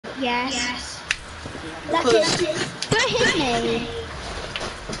Yes. That's it. Put his name.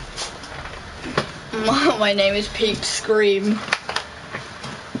 My name is Pete Scream.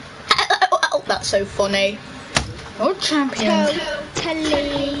 That's so funny. You're champion.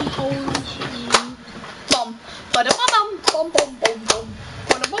 Totally. Bum. Ba-da-ba-bum. Bum, bum, bum, bum.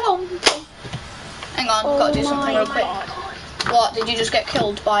 Ba-da-ba-bum, bum. Hang on, gotta do something real quick. What, did you just get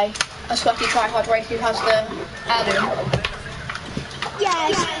killed by a sweaty tryhard Wraith who has the heirloom?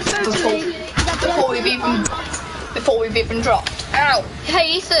 Yes, totally. Before we've even dropped. Ow!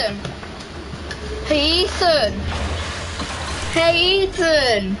 Hey Ethan! Hey Ethan! Hey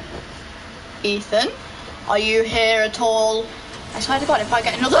Ethan! Ethan? Are you here at all? I swear to God, if I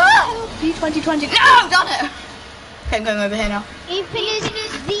get another P2020. No! Done it! Okay, I'm going over here now. Ethan is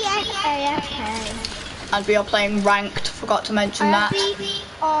VAFK. And we are playing ranked, forgot to mention that.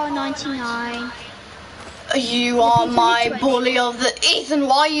 R99. You are my bully of the... Ethan,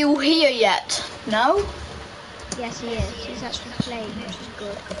 why are you here yet? No? Yes, he is. He's actually playing, which is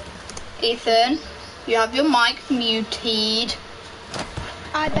good. Ethan, you have your mic muted.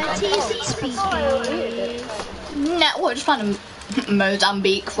 I bet he isn't speaking. No, we're just playing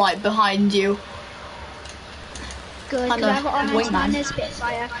Mozambique right behind you. Good, because I have an R99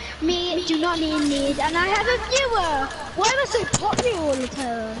 Spitfire. Me, do not need, and I have a viewer. Why am I so popular all the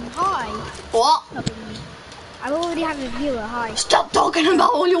time? Hi. What? I already have a viewer. Hi. Stop talking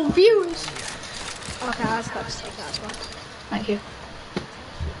about all your viewers. Okay, I've got to take that as well. Thank you.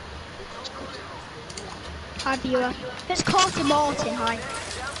 Hi, viewer. It's Carter Martin. Hi.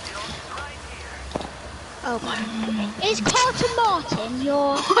 Oh, is Carter Martin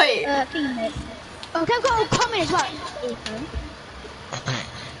your female? Okay, I've got a comment as well.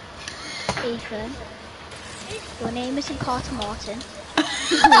 Ethan. Your name isn't Carter Martin.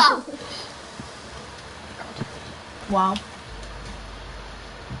 Wow.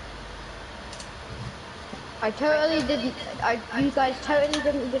 I totally didn't. You guys totally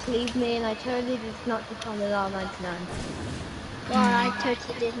didn't just leave me, and I totally did not just on the R99. Well, I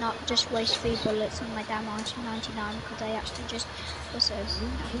totally did not just waste 3 bullets on my damn R99 because I actually just was so.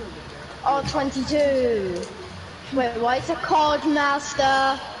 R22. Wait, why is a card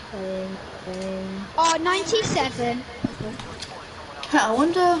master? R97. I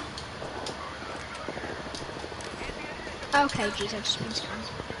wonder. Okay, jeez, I've just been scanned.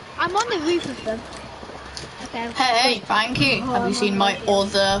 I'm on the roof of them. Okay. Hey, Frankie, have you seen my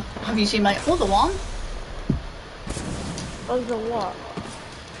other? Have you seen my other one? Other what?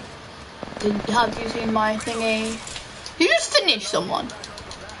 Have you seen my thingy? You just finished someone.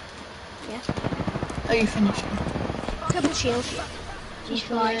 Yes. Oh, you finished him. Double shield. She's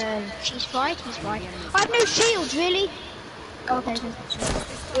fried. She's fried. He's fried. I have no shield, really. Okay.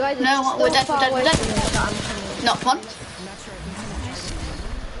 No, we're dead. Not fun.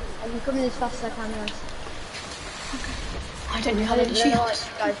 I'm coming as fast as I can, guys. I don't know how to shield.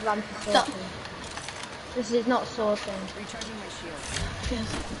 Guys, ramp is sorting. This is not sorting. Yes.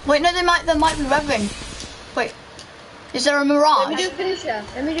 Wait, no, they might be revving. Wait, is there a mirage? Let me do a finisher.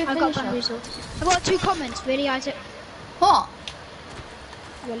 I got bamboozled. I got 2 comments. Really, Isaac? What?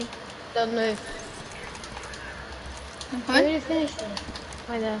 Really? Don't move. Let me do a finisher.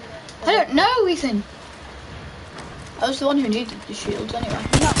 Hi there. I don't know, Ethan. I was the one who needed the shields anyway.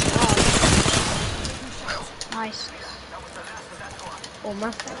 Nice. Oh,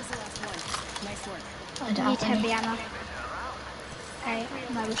 master. Nice work. I need heavy ammo. Okay,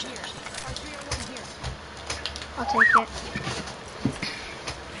 no restrictions. I'll take it.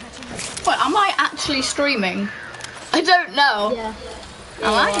 Wait, am I actually streaming? I don't know. Yeah.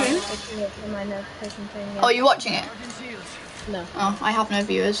 Am I? Oh, are you watching it? No. Oh, I have no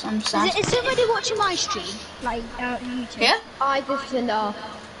viewers. I'm sad. Is somebody watching my stream? Like, YouTube? Yeah? I just turned it off.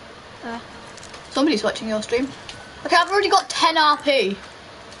 Somebody's watching your stream. Okay, I've already got 10 RP.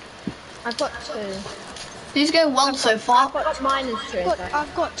 I've got 2. These are going well so far. I've got -2.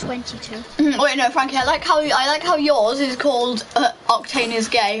 I've got 22. Wait, no, Frankie. I like how yours is called Octane is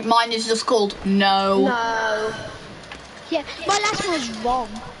gay. Mine is just called No. No. Yeah, my last one was wrong.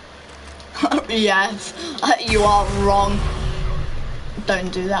 Yes, you are wrong.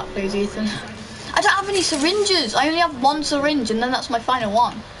 Don't do that, please, Ethan. I don't have any syringes. I only have 1 syringe, and then that's my final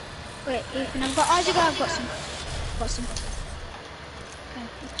one. Wait, Ethan, I've got Isaac. I've got some. Okay.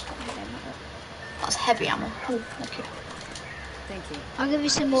 That's heavy ammo. Oh, thank you. Thank you. I'll give you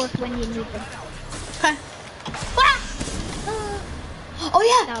some more when you need them. Okay. Oh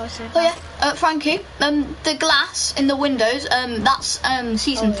yeah. That was so oh yeah. Frankie, the glass in the windows, that's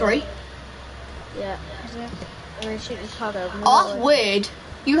season 3. Yeah. I'm gonna shoot this card over. Oh, that's weird.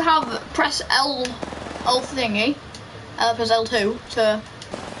 You have press L thingy. Press L2 to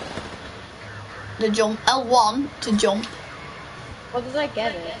the jump. L1 to jump. What did I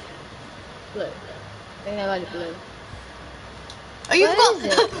get it? Blue. I think I got it blue. Oh, you've Where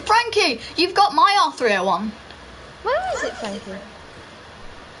is got Frankie. You've got my R301. Where is it, Frankie?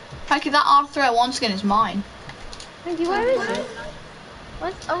 Frankie, that R301 skin is mine. Frankie, where is it?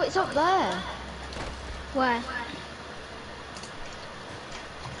 What? Oh, it's up there. Where?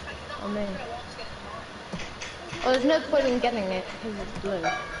 Oh, man. Oh, there's no point in getting it because it's blue.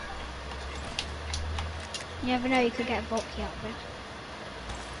 You never know, you could get a bulky outfit.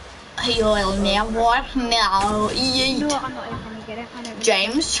 You'll never know. Yeet. No, I'm not even gonna get it. I don't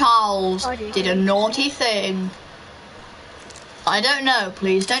James Charles I do. did a naughty thing. I don't know.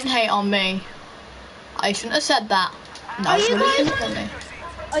 Please don't hate on me. I shouldn't have said that. No, Are you really guys- shouldn't have done me.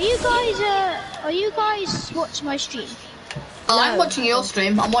 Are you guys watching my stream? I'm No. watching your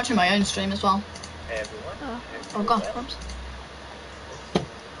stream. I'm watching my own stream as well. Oh. Oh god. Oops.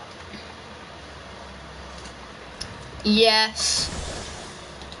 Yes.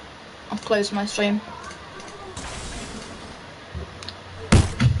 I've closed my stream.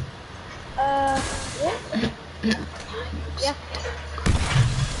 Yeah. Yeah.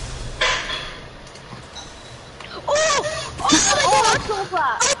 Oh! Oh, I saw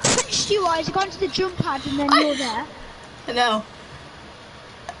that. I punched you, Isaac, onto the jump pad and then you're there. No.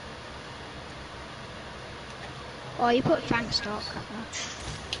 Oh, you put Frank Stock.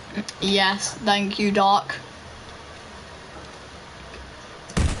 Yes, thank you, Doc.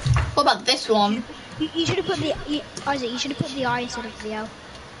 What about this one? You should have put the Isaac. You should have put the I instead of the L.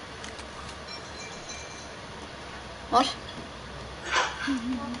 What?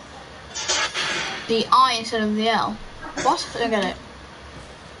 The I instead of the L. What? I don't get it.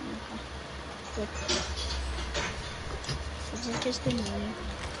 Good. This is just the new.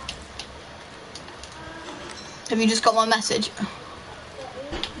 Have you just got my message?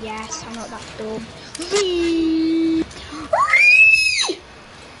 Yes, I'm not that dumb.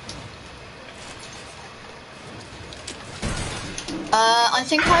 I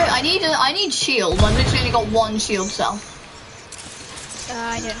think I need shield. I've literally only got one shield cell.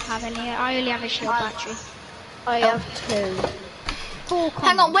 I don't have any. I only have a shield battery. I have two.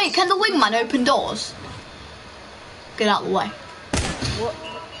 Hang on, wait, can the wingman open doors? Get out of the way. What?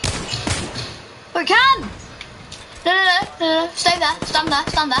 Oh, it can! No. Stay there, stand there.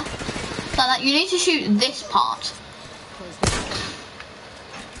 Stand there. You need to shoot this part.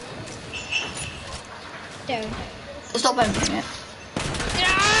 Don't. Stop opening it.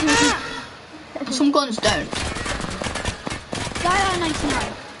 Some guns don't. Guy on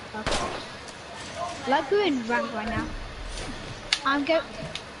 99. Okay. Like we're in rank right now. I'm go.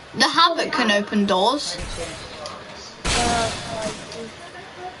 The Havoc can open doors.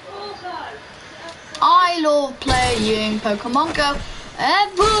 I love playing Pokemon Go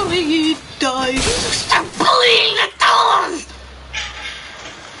every day. Stop pulling the doors!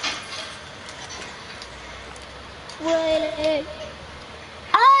 Wait.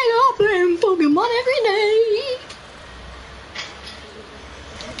 I love playing Pokemon every day.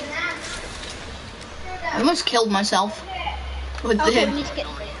 I almost killed myself with Okay, we him. need to get.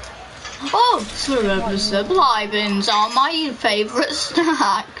 Oh, Cerebral supply bins are my favourite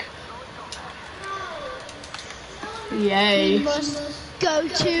snack. We Yay. must go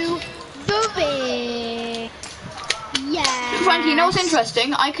to the ring. Yeah. Frankie, you know what's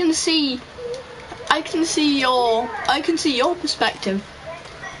interesting? I can see your perspective.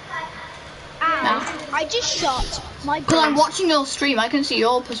 And I just shot my Because I'm gun. watching your stream, I can see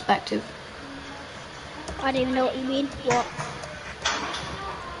your perspective. I don't even know what you mean. What?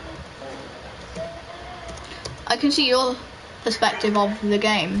 I can see your perspective of the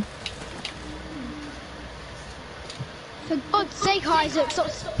game. For God's sake, Isaac, stop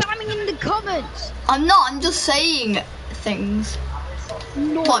spamming in the comments. I'm not, I'm just saying things.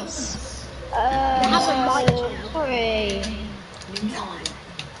 Noise. Have a mic, you know. Sorry.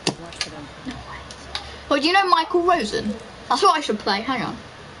 Well, do you know Michael Rosen? That's what I should play, hang on.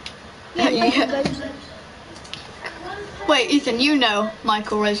 Yeah, Yeah. Wait, Ethan, you know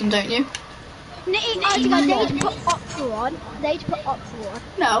Michael Rosen, don't you? I think I need to put Opera on. They need to put Opera on.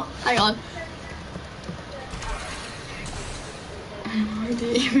 No, hang on.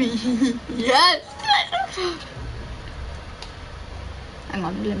 Yes! Hang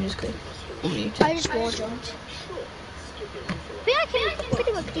on, let me just click on mute. I just war jumped. But I can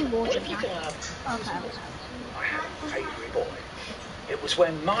pretty much do war jump now. Okay. It was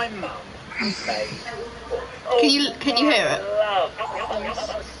when my mum made. Can you hear it?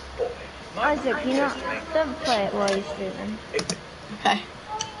 Isaac, don't play it while you're streaming. Okay.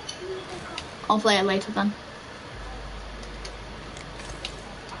 I'll play it later then.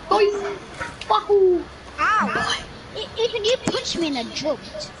 Oh, boy. Wahoo. Ow! Even you punched me and I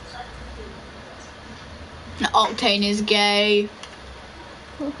jumped. No, Octane is gay.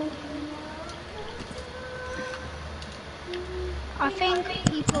 I think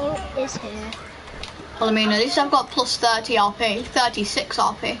people is here. Well, I mean, at least I've got plus 30 RP, 36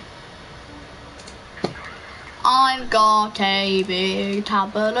 RP. I've got a big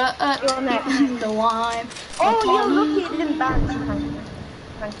tablet You're next. and the wine. Oh, you're lucky it didn't bounce,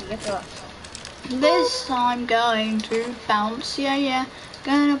 Frankie, guess what? This I'm going to bounce, yeah,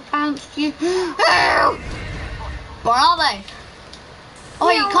 gonna bounce you. Where are they? Oh,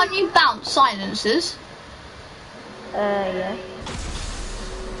 wait, can't you bounce silencers? Yeah.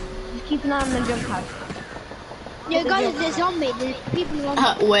 Just keep an eye on the jump pad. No, guys, there's on me. There's people on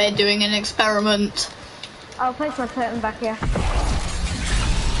me. We're doing an experiment. I'll place my totem back here.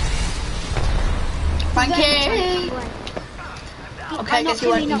 Frankie! Okay, I guess you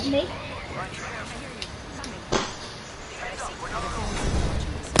won't not use... me.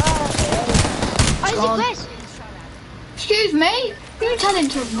 God. Isaac, Wes. Excuse me? You tell him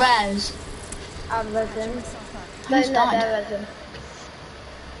to res. I'm resin. Who's died? They're resin.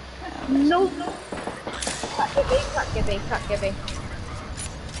 No. Crack Gibby.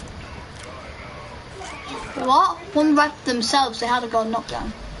 What? One revved themselves, they had a gold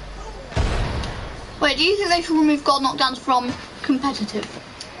knockdown. Wait, do you think they should remove gold knockdowns from competitive?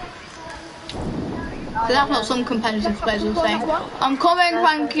 Because that's what some competitive players will say. I'm coming,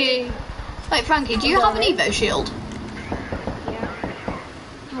 Frankie! Wait, Frankie, do you have an Evo shield?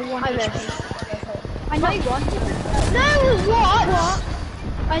 I missed. I know you want. No, what?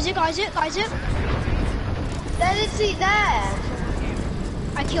 Isaac. They're literally there.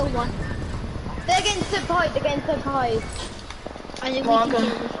 I killed one. They're getting so high. Isaac, Well, we can okay.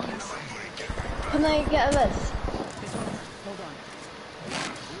 kill this. Can I get a list?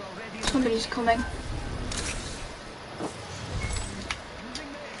 Somebody's coming.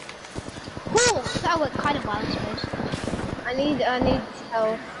 Cool. That went kind of well, I suppose. I need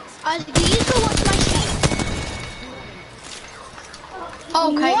help. Isaac, do you still watch my sheet?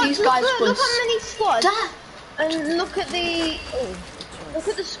 Okay, What? these guys look was... how many squads. Da- And look at the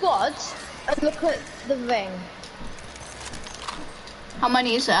squads and look at the ring. How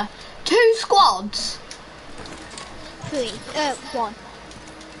many is there? 2 squads? 3. 1.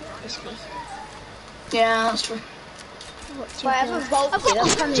 This week. Yeah, that's true. Whatever vault. I've got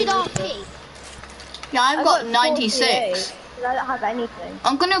 100 RP. Yeah, I've got 48, 96. 'cause I don't have anything.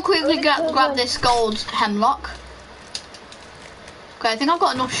 I'm gonna quickly grab this gold hemlock. Okay, I think I've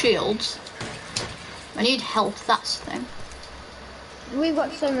got enough shields. I need health, that's the thing. We've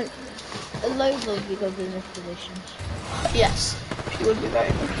got so much. Loads of you guys in this position. Yes, it would be very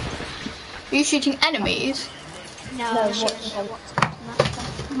good. Are you shooting enemies? No, No, shit.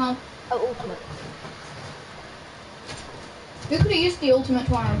 Well, Oh, ultimate. we could have used the ultimate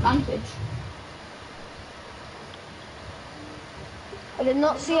to our advantage. I did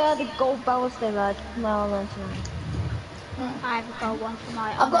not see the gold barrels they had. No, I learned tonight. I've got one for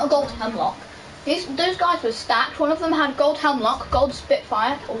my. I've got a gold hemlock. Those guys were stacked. One of them had gold hemlock, gold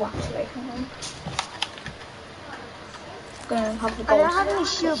spitfire. Oh, actually, hang on. Gonna have the I gold. don't have any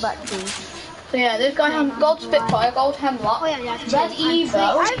shield batteries. So yeah, this guy has gold spitfire, gold hemlock, Oh yeah, yeah. red evo.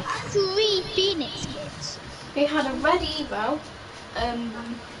 I have 3 Phoenix kits. He had a red evo,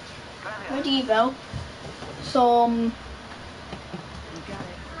 some.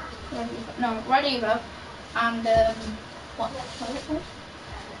 Red evo, and what was it called?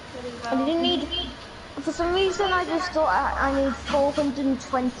 I didn't need. For some reason, I just thought I need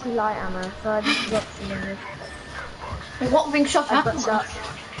 420 light ammo, so I just got some in this. What being shot I at? got shot.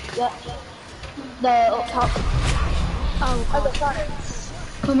 Yeah. They're up top. Oh I god. got shot.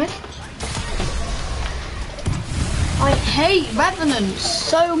 Come in. I hate revenants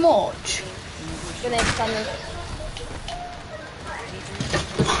so much. Gonna expand them.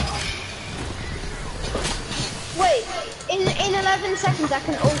 Wait, in 11 seconds I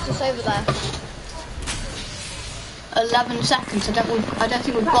can ultus over there. 11 seconds. I don't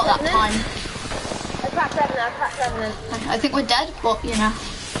think we've got that time. I cracked Revenant. I think we're dead, but you know,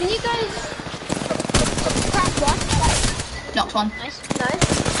 Can you guys crack one? knocked one. Nice. Nice.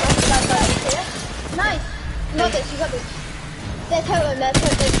 Nice. You got this, They're totem. Can I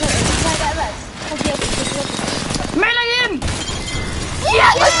get a rest? Melee him!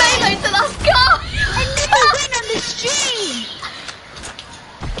 Yes, I meleeed the last guy! I never win on the stream!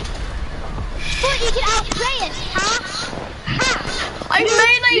 But you can outplay us, huh? I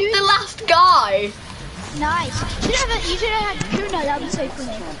meleeed the last guy! Nice. You should have had Kuno, that would be so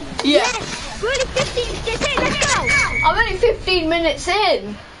funny. Yeah. Yes! We're only 15 minutes in, let's go! I'm only 15 minutes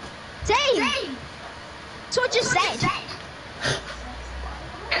in. Same. That's what I just said.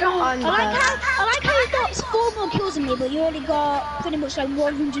 I like how you got 4 more kills than me, but you only got pretty much like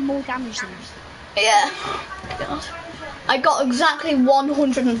 100 more damage than me. Yeah. God. I got exactly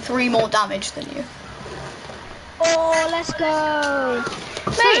 103 more damage than you. Oh, let's go.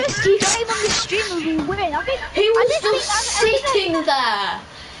 Mate, First game on the stream and we win. I think he was just sitting there.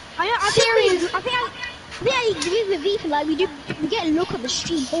 I agree with Ethan, like we get a look at the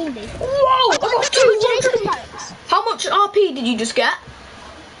stream only. Whoa! I got 200. How much RP did you just get?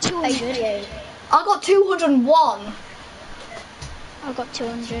 200. I got 201. I got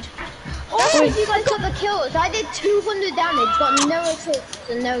 200. Oh, you guys got the kills. I did 200 damage, got no assists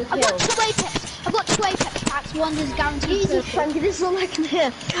and no kills. I've got 2 Apex packs, one is guaranteed. Jesus, Frankie, this is all I can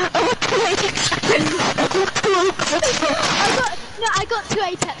hear. I got 2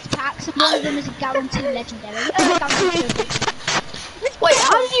 Apex packs, and one of them is a guaranteed legendary. Wait,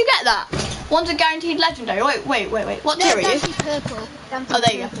 how did you get that? One's a guaranteed legendary. Wait. What tier are you? Purple. Oh,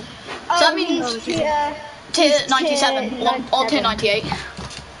 there you go. So that means tier 97 or tier 98.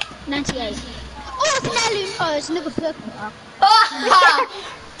 98. Oh, it's an heirloom. Oh, it's another purple.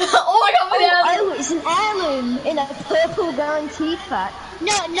 Oh my god, Oh, it's an heirloom in a purple guaranteed pack.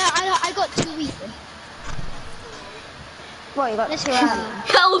 No, I got 2 Ethan. What, you got Let's 2 go.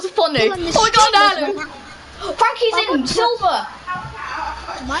 heirlooms? That was funny. Oh my god, heirloom. Frankie's in silver.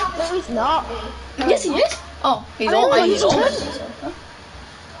 No, he's not. Yes, he is. Oh, he's almost.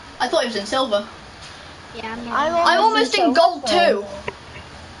 I thought he was in silver. Yeah, I'm almost in gold too.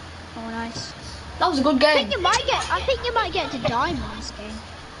 Oh, nice. That was a good I game. think you might get to diamond this game.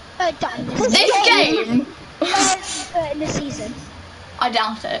 This game? In the season. I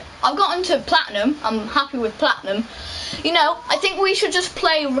doubt it. I've gotten to platinum. I'm happy with platinum. You know, I think we should just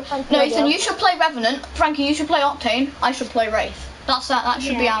play. No, Ethan, you should play Revenant. Frankie, you should play Octane. I should play Wraith. That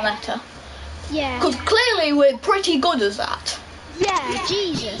should be our meta. Yeah. Because clearly we're pretty good at that. Yeah,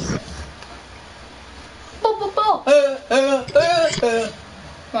 Jesus.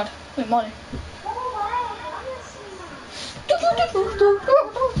 Right, wait, Molly.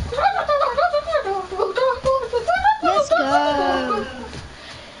 Let's go.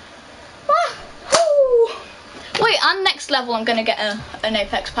 Wait, and next level I'm gonna get an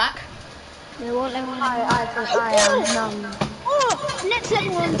Apex pack. They won't let me. I think I am. Oh, next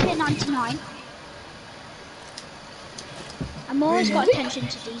level on tier 99. I'm always got attention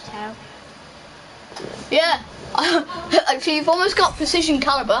to detail. Yeah. Actually, you've almost got precision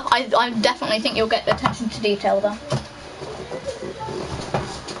caliber. I definitely think you'll get the attention to detail though.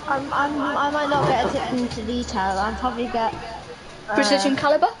 I might not get attention to detail. I'll probably get Precision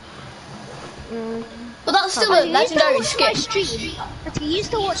caliber? But that's still a legendary skin. Okay, you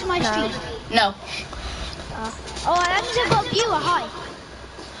still watch my stream? No. Oh, I actually got viewer. Hi.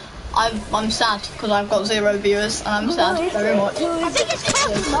 I'm sad because I've got 0 viewers and I'm sad very much. I think it's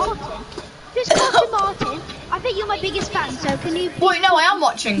Carson Martin. It's Carson Martin. I think you're my biggest fan, so can you... Wait, no, I am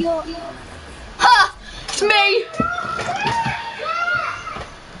watching. Ha! It's me!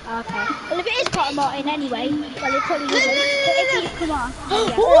 Okay. Well, if it is Carson Martin anyway, well, it probably isn't. But if you... Come on.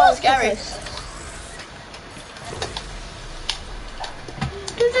 Yeah. Oh, that's scary.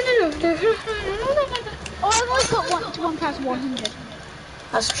 Oh, I've only got 1,100.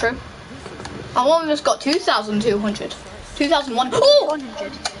 That's true. I've almost got 2,200. 2,100. Oh!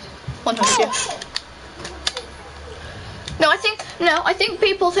 100. 100, yeah. No, I think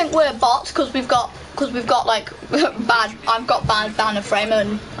people think we're bots because we've got like I've got bad banner frame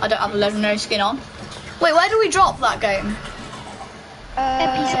and I don't have a legendary skin on. Wait, where do we drop that game?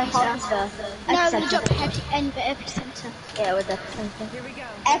 Epicenter. No, we dropped Epicenter. Yeah, with Epicenter. Here we go.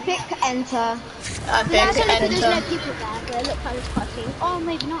 Epic enter. Epic That's only enter. because there's no people there, but it looks like it's quite a few. Oh,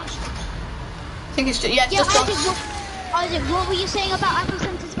 maybe not. I think it's just, it's just us. Isaac, what were you saying about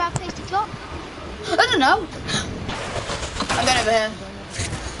Epicenter's bad place to drop? I don't know. I'm going over here.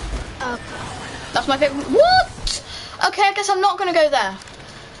 Okay. That's my favorite. What? Okay, I guess I'm not going to go there.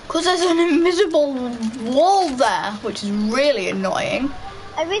 Because there's an invisible wall there, which is really annoying.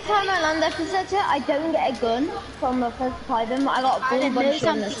 Every time I land Epicenter, I don't get a gun from the first item. I got a bull bunch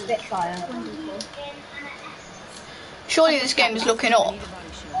and a Spitfire. Surely this game is looking up.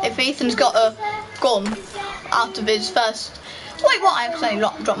 If Ethan's got a gun out of his first... Wait, what? I accidentally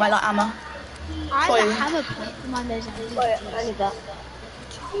dropped my light hammer. I have a hammer point for my nose. Wait, I need that.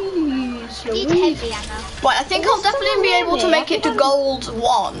 Need heavy hammer. Right, I think I'll definitely be able to make it to gold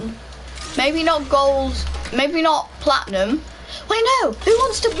 1. Maybe not gold, maybe not platinum. Wait, no, who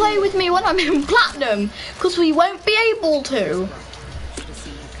wants to play with me when I'm in platinum? Because we won't be able to.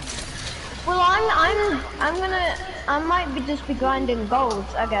 Well, I'm I might be just be grinding gold,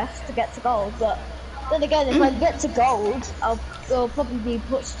 I guess, to get to gold. But then again, if I get to gold, I'll probably be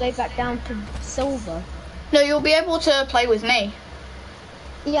put straight back down to silver. No, you'll be able to play with me.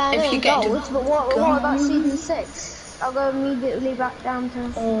 Yeah, I If know you get gold, to but what about season 6? I'll go immediately back down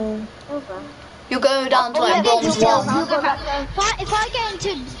to silver. You go down to like yeah, bronze yeah, 1. I'll go back down. If I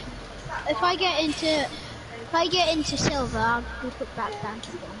get into silver, I'll be put back down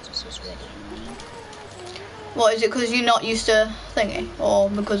to bronze, which is really annoying. What is it? Because you're not used to thingy, or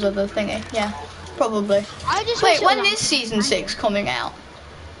because of the thingy? Yeah, probably. I just Wait, wish it when was is season 6 coming out?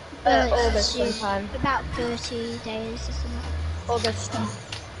 August sometime. about 30 days or something. August.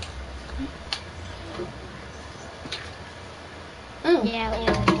 Yeah,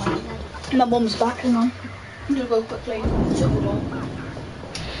 or My mum's back, hang on. I'm gonna go quickly. Shut the door.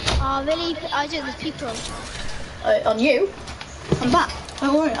 oh really? I do the people. On you? I'm back.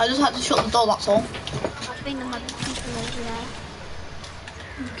 Don't worry, I just had to shut the door, that's all. I think there might be people over there.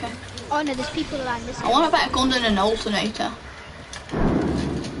 Okay. Oh no, there's people around this. I want a better gun than an alternator.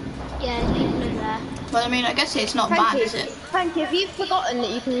 Yeah, there's people in there. But I mean, I guess it's not bad, is it? Frankie, have you forgotten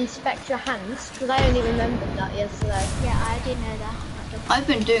that you can inspect your hands? Because I only remembered that yesterday. Yeah, I didn't know that. I've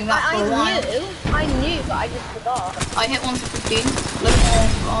been doing that for a while. I knew, but I just forgot. I hit one for 15.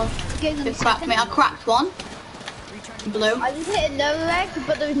 Oh Give god. them It cracked me. I cracked one. Blue. I just hit another leg,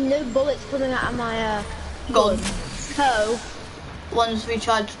 but there was no bullets coming out of my Gun. toe. One's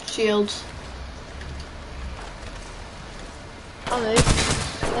recharged shields. I'll move.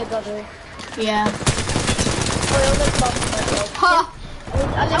 No bother. Yeah. Oh, you're the top. Ha!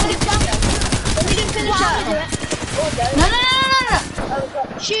 Let me just finish that. No. Oh,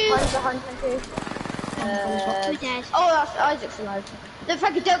 God. Shoot! Mine's behind you. We're dead. Oh, that's Isaac's alive. No,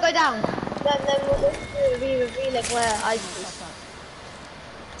 Frankie, don't go down. Then we'll go through the reveal where Isaac is.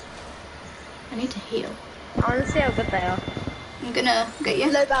 I need to heal. I want to see how good they are. I'm gonna get you.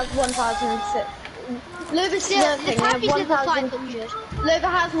 Loba has 1,006. Loba's still The nothing. They have Pappy's level 1,000. 500. Loba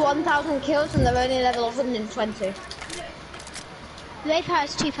has 1,000 kills and they're only level 120. Rafe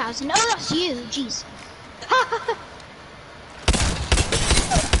has 2,000. Oh, that's you. Jeez.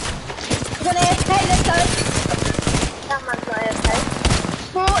 He's on AFK, let's go. That man's not AFK.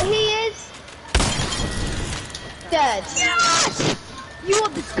 Well, he is dead. Yes! You are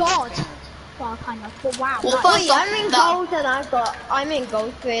the god. Well, kind of. But wow. Well, that- first off, I'm in that- gold and I'm in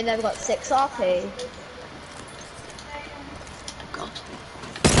gold 3 and I've got 6 RP. God.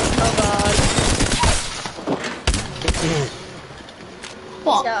 Oh god.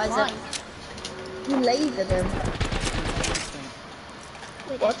 What? Yeah, Isaac. You lasered him.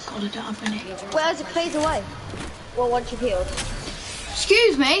 What? God, I don't have any. Well, Isaac, phase away. Well, once you've healed.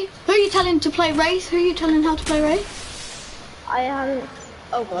 Excuse me? Who are you telling to play Wraith? Who are you telling how to play Wraith? I haven't.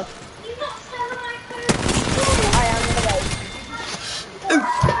 Oh god. I am the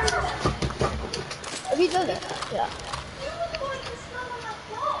Have you done it? Yeah.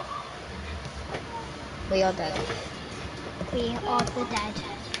 We are dead. We are the dead.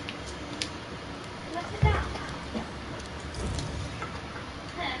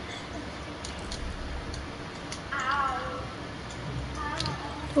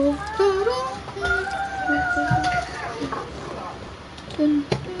 Come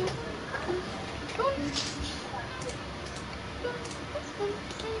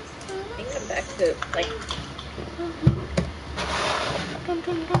back to like.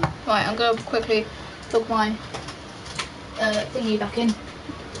 Right, I'm gonna quickly plug my thingy back in.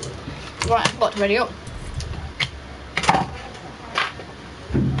 Right, I've got to ready up.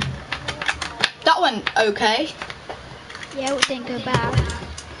 That went okay. Yeah, it didn't go bad.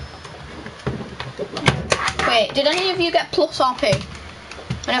 Wait, did any of you get plus RP?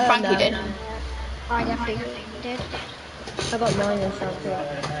 I know Frankie no. did. I definitely did. I got 9 or something.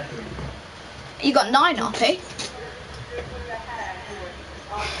 You got 9 RP?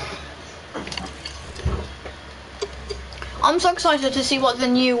 I'm so excited to see what the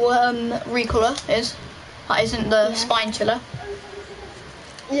new recolor is. That isn't the spine chiller.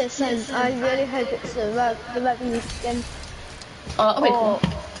 Yes, and I really hope it's the revenue skin. Oh, that'll be Or-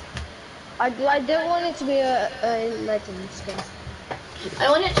 cool. I don't want it to be a legend skin. I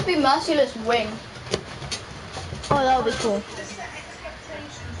want it to be Merciless Wing. Oh, that would be cool.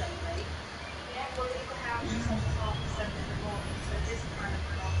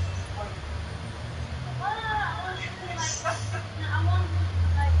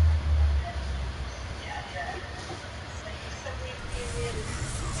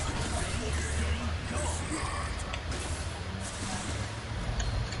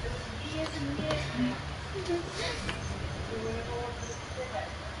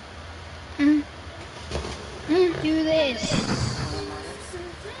 Do this?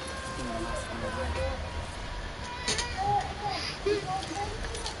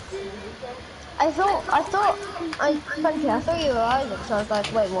 Frankly, I thought you were Isaac, so I was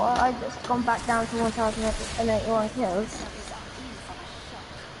like, wait, what? I just gone back down to 1,081 kills.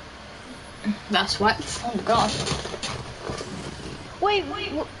 That's what. Oh god. Wait,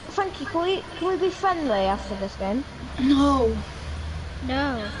 Frankie, can we be friendly after this game? No.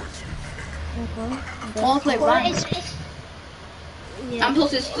 No. Okay. I'll play Well, ranked. Yeah. And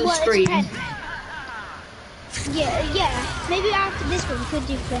plus it's the Well, it stream. depends. Yeah. Maybe after this one, we could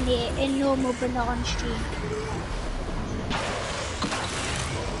do friendly in normal, but not on stream.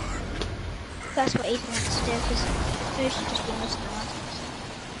 That's what Ethan wants to do, because those should just be listening on.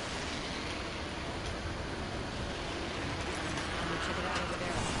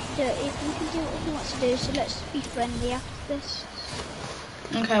 So Ethan can do what he wants to do, so let's be friendly after this.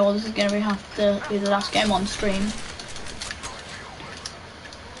 Okay, well this is gonna have to be the last game on stream.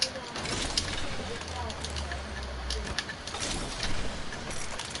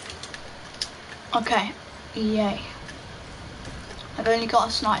 Okay, yay. I've only got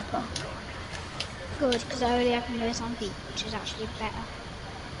a sniper. Good, because I only have no on beat, which is actually better.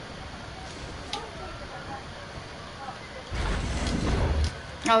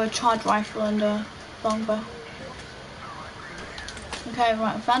 I have a charge rifle and a longbow. Okay,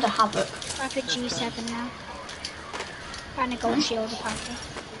 right, I found a Havoc. I have a G7 now. And a gold shield apparently.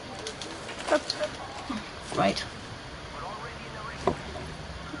 Right.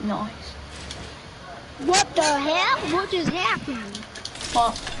 Nice. What the hell? What just happened?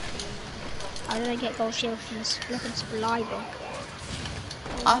 What? How did I get gold shield from this flipping saliva?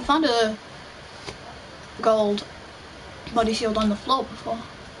 I found a gold body shield on the floor before,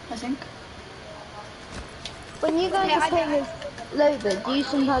 I think. When you guys are playing with Loba, do you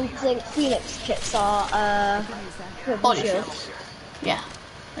sometimes think Phoenix kits are Body shields? shields. Yeah,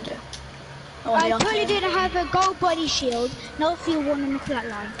 I do. I totally didn't have a gold body shield, not field 1 on the flat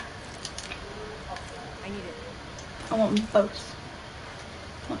line. I want both.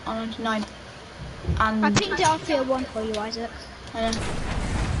 I want 99 and... I pinged it on field 1 for you, Isaac. I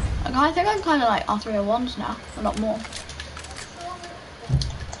know. I think I'm kind of like R301s now, a lot more.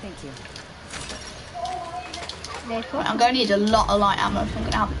 Thank you. Therefore, Right, I'm going to need a lot of light ammo if I'm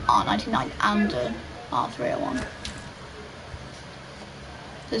going to have R99 and R301.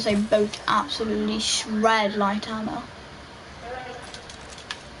 So they both absolutely shred light ammo.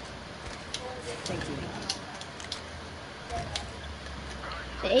 Thank you.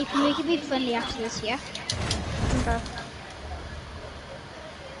 so Ethan, we can be friendly after this, yeah? Okay.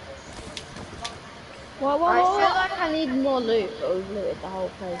 What? I feel like I need more loot, but we've looted the whole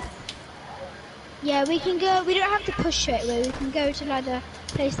place. Yeah, we can go, we don't have to push straight away, we can go to like a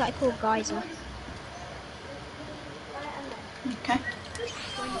place like called Geyser. Okay.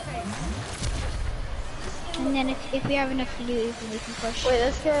 And then if we have enough loot, then we can push. Wait,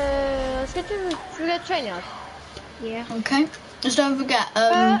 let's go to train yard. Yeah. Okay. Just don't forget,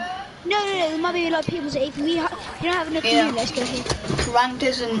 No, there might be a lot of people that Ethan, we don't have enough Yeah. loot, let's go here. ranked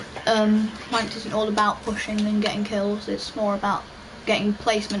isn't all about pushing and getting kills. It's more about getting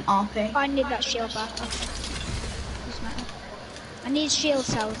placement RP. I need that shield back. Doesn't matter. I need shield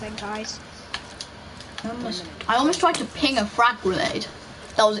cells then, guys. I almost tried to ping a frag grenade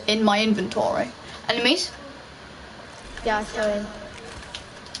that was in my inventory. Enemies? Yeah, so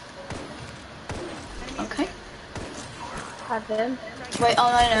Okay. have them. Wait,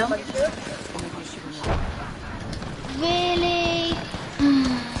 oh I know. Really?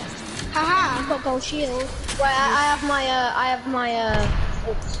 Haha, I've got gold shield. Wait, I have my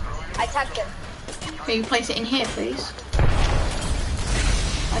oops. I tagged him. Can you place it in here, please?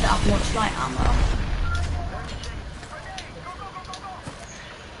 I don't have much light ammo.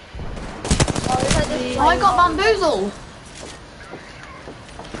 Oh, I got bamboozled!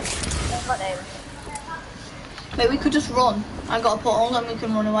 What name? Wait, we could just run. I got a portal and we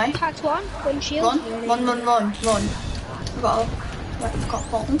can run away. Tagged one shield. Run. I've got a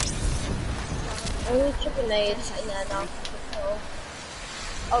portal. Oh, chicken nades in there now.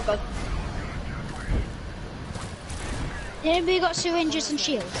 Oh god. Anybody got syringes and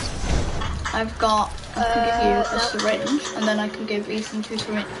shields? I can give you a syringe, and then I can give Ethan two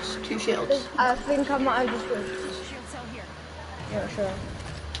shields. I think I might have just yeah, sure.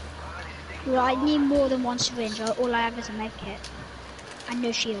 Right, I need more than one syringe. All I have is a med kit. And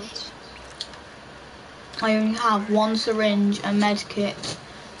no shields. I only have one syringe, a med kit,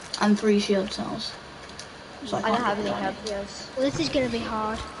 and 3 shield cells. So I don't have any help, yes. Well, this is gonna be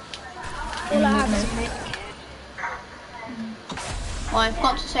hard. All I have is a med kit. Well, I've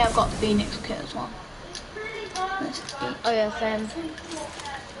got to say I've got the Phoenix kit as well. Let's eat. Oh yeah, same.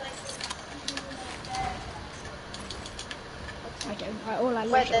 I don't. All I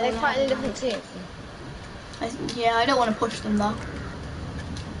Wait, literally. they're fighting a different team. Yeah, I don't want to push them though.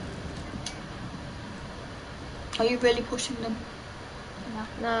 Are you really pushing them?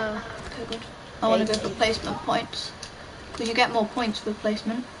 No. Okay, good. I want to go for placement points. Because you get more points with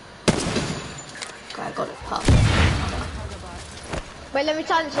placement. Okay, I got it. Perfect. Wait, let me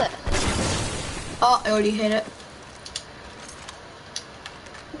challenge it. Oh, I already hit it.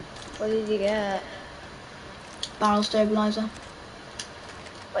 What did you get? Barrel stabilizer.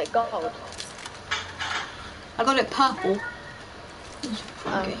 Wait, gold. I got it purple. It's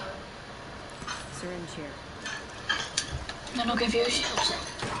funky. Syringe here. Then I'll give you a shield.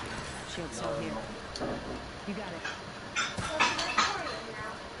 Shield cell here. You got it.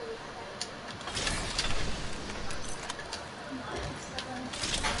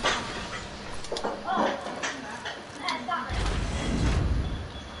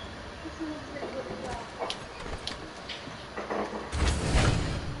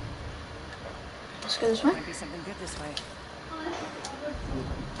 Let's go this way. Might be something good this way.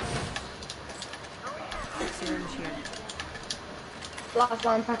 Syringe here. Last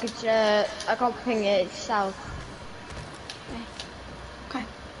line package, I can't ping it, it's south. Okay.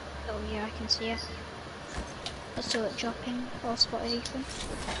 Oh yeah, I can see it. I saw it dropping. I'll spot Ethan.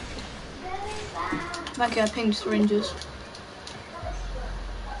 Thank you, I pinged syringes.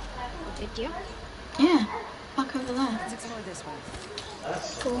 Did you? Yeah, back over there. Let's explore this one.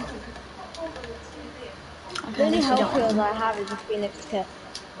 Cool. Okay, The only at least we health don't heals want I have is a Phoenix kit.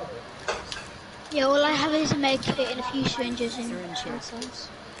 Yeah, all I have is a med kit and a few syringes and Syringe here. shield cells.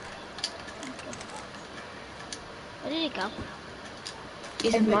 Where did it go?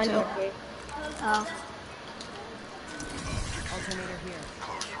 He's It's in mine Victor. for you. Oh, Alternator here.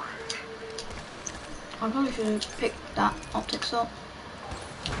 I probably should have picked that optics up.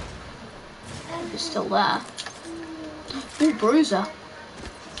 It's still there. Ooh, bruiser.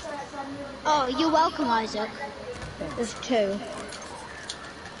 oh, you're welcome, Isaac. There's two.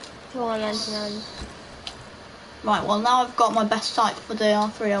 499. Right, well now I've got my best sight for the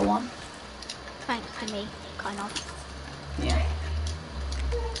R301. Thanks to me, kind of. Yeah.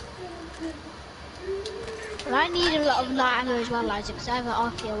 But I need a lot of light ammo as well, Isaac, because I have an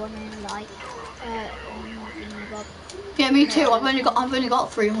RPO1 and light. Bob. Yeah, me too. I've only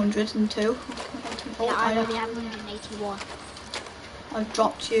got 302. Oh, Yeah, I already have 181. I've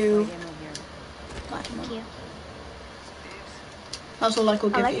dropped you. Ammo here. Thank you. That's all I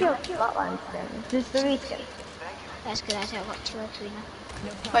could I give like you. your flatline skin. Just the reskin. That's good, Isaac. I've got 203 now.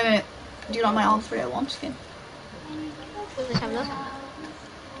 Wait a minute. Do you like my R301 skin? Let's have a look.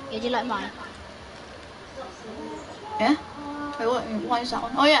 Yeah, do you like mine? Yeah? Wait, what? Why is that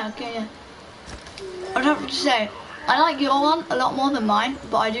one? Oh yeah, okay, yeah. I'd have to say, I like your one a lot more than mine,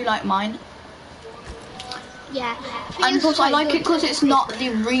 but I do like mine. Yeah. And plus I like it because it's not the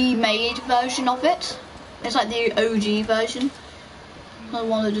remade version of it. It's like the OG version. Not the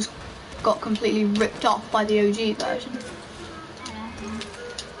one that just got completely ripped off by the OG version.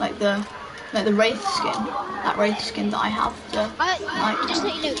 Like the Wraith skin. That Wraith skin that I have. Just to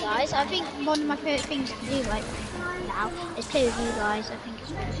let you know, guys, I think one of my favourite things to do right now is play with you guys. I think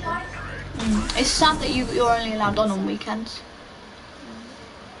it's really fun. It's sad that you're only allowed on weekends.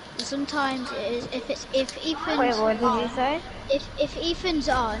 Sometimes it is if Ethan's Wait, what did you on, say? if Ethan's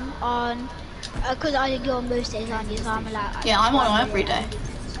on because I go on most days, aren't you? So I'm allowed. Yeah, I'm on every day.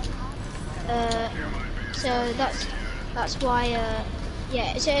 So that's why.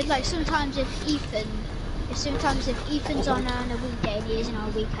 Yeah. So it's like sometimes if Ethan's on a weekday and he isn't on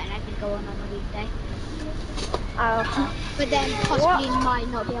a weekend, I can go on a weekday. Oh. But then possibly might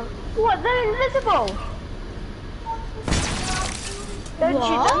not be able. What? They're invisible! Don't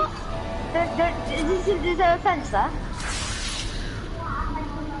shoot them. Is there a fence there?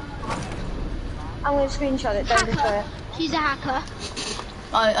 I'm going to screenshot it, don't destroy it. She's a hacker.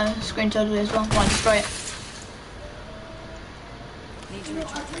 I screenshotted it as well. Why destroy it? Need to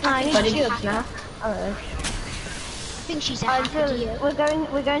recharge. I need Buddy. shields now. Oh. I think she's a I hacker. Do you? feel we're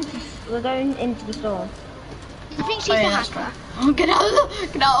going into the storm. I think she's Oh a yeah, that's hacker. right. Oh,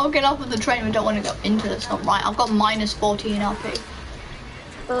 get out of the train. We don't want to go into this. Not right. I've got minus 14 LP.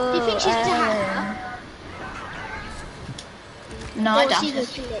 Do you think she's a hacker? No, I Or doubt she's a it.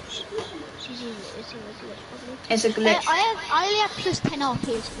 glitch. She's a glitch, probably. It's a glitch. I only have plus 10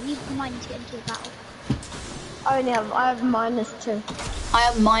 RP, so we might need to get into a battle. I have minus 2. I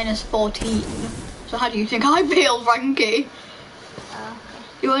have minus 14. So how do you think I feel, Frankie?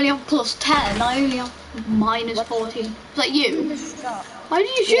 You only have plus 10. I only have minus 14. Is that you? Why did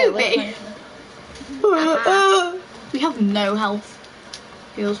you shoot me? We have no health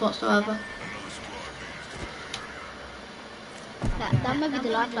heals whatsoever. That might be the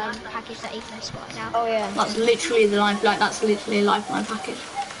lifeline package that Ethan's spotted now. Oh yeah. That's literally the lifeline. That's literally a lifeline package.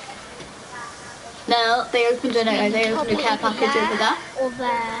 No, they opened a care package over there. Or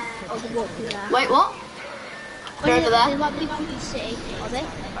there, or the walk through there. Wait, what? They're over They there. might be from the city, are they?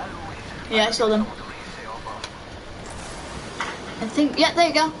 Yeah, I saw them. I think. Yeah, there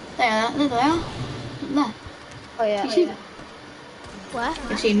you go. There they are. There. Oh yeah. You see? Where?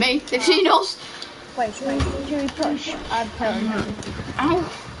 They've seen me. They've seen us. Wait, should we push? I've put on. Ow.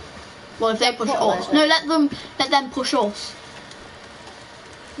 Well, if they push us, no, let them push us.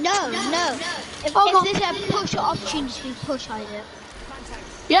 No. If there's a push opportunity, we push either.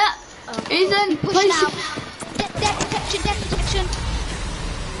 Yeah. Oh. Ethan, Push please. now. Death protection.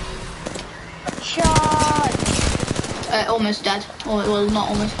 Charge. Almost dead. Or well, not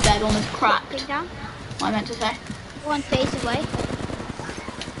almost dead. Almost Bring cracked. down. What I meant to say. One phase away.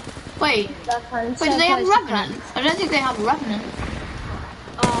 Wait. Wait, do they have a Revenant? I don't think they have a Revenant.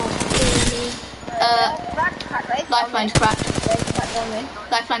 Oh, really? Lifeline's cracked.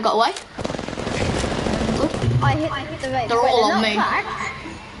 Lifeline got away. Good. I hit the race. They're all on me. Cracked.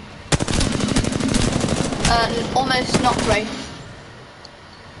 Almost knocked Ray.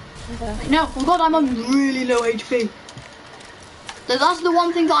 Okay. No, oh god, I'm on really low HP. So that's the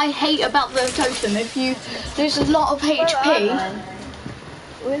one thing that I hate about the totem. If you lose a lot of HP.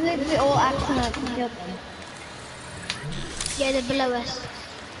 We literally all accidentally killed them. Yeah, they're below us.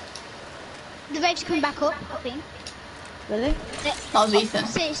 The waves coming back up, I think. Really? That was Ethan.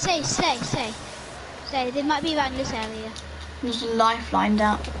 Stay. They might be around this area. There's a lifeline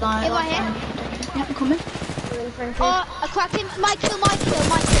down. Hey, right here. Yeah, I'm coming. Oh, I cracked him. My kill.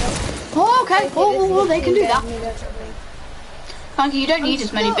 Oh, okay. Oh, they can do that. Frankie, you don't need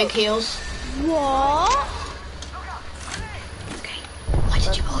as many big heals. What? Okay. Why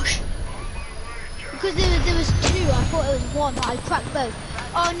did you push? Because there was two. I thought it was one, but I cracked both.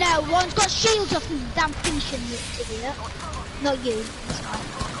 Oh no, one's got shields off and damn finishing idiot. Not you. It's fine.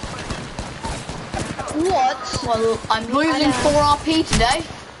 What? Well, I'm losing 4 RP today.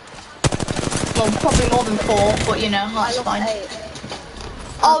 Well, probably more than 4, but you know, that's fine.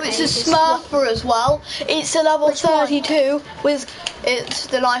 Oh, Okay, it's a Smurfer as well. It's a level 32 with it's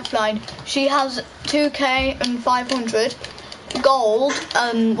the lifeline. She has 2k and 500 gold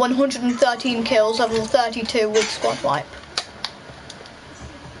and 113 kills, level 32 with squad wipe.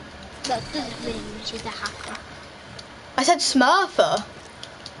 That doesn't really mean she's a hacker. I said Smurfer.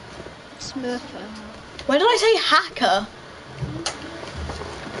 Smurfer. Why did I say hacker?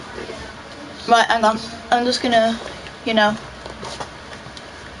 Right, hang on. I'm just gonna, you know.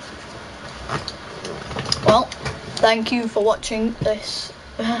 Well, thank you for watching this,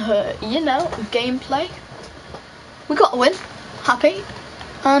 you know, gameplay. We got a win. Happy.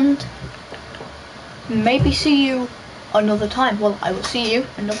 And maybe see you another time. Well, I will see you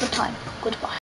another time. Goodbye.